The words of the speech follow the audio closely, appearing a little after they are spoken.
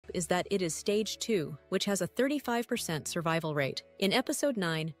is that it is stage 2, which has a 35% survival rate. In episode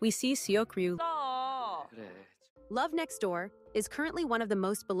 9, we see Seok-ryu. Love Next Door is currently one of the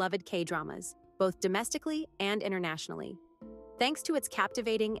most beloved K-dramas, both domestically and internationally. Thanks to its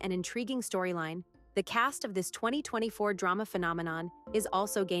captivating and intriguing storyline, the cast of this 2024 drama phenomenon is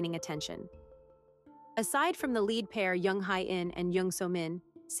also gaining attention. Aside from the lead pair Jung Hae-in and Jung So-min,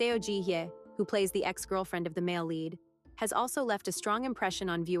 Seo Ji-hye, who plays the ex-girlfriend of the male lead, has also left a strong impression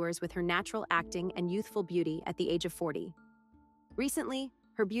on viewers with her natural acting and youthful beauty at the age of 40. Recently,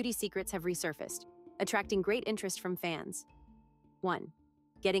 her beauty secrets have resurfaced, attracting great interest from fans. 1.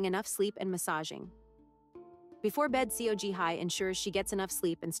 Getting enough sleep and massaging. Before bed, Seo Ji-hye ensures she gets enough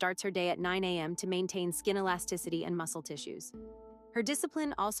sleep and starts her day at 9 a.m. to maintain skin elasticity and muscle tissues. Her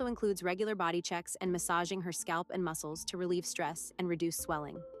discipline also includes regular body checks and massaging her scalp and muscles to relieve stress and reduce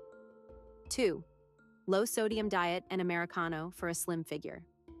swelling. 2. Low-sodium diet and Americano for a slim figure.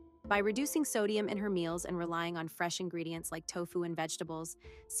 By reducing sodium in her meals and relying on fresh ingredients like tofu and vegetables,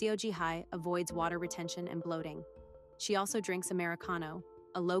 Seo Ji-hye avoids water retention and bloating. She also drinks Americano,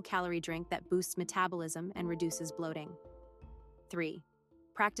 a low-calorie drink that boosts metabolism and reduces bloating. 3.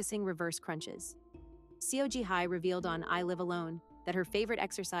 Practicing reverse crunches. Seo Ji-hye revealed on I Live Alone that her favorite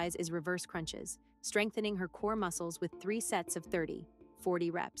exercise is reverse crunches, strengthening her core muscles with 3 sets of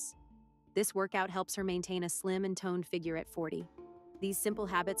 40 reps. This workout helps her maintain a slim and toned figure at 40. These simple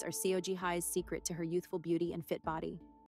habits are Seo Ji-hye's secret to her youthful beauty and fit body.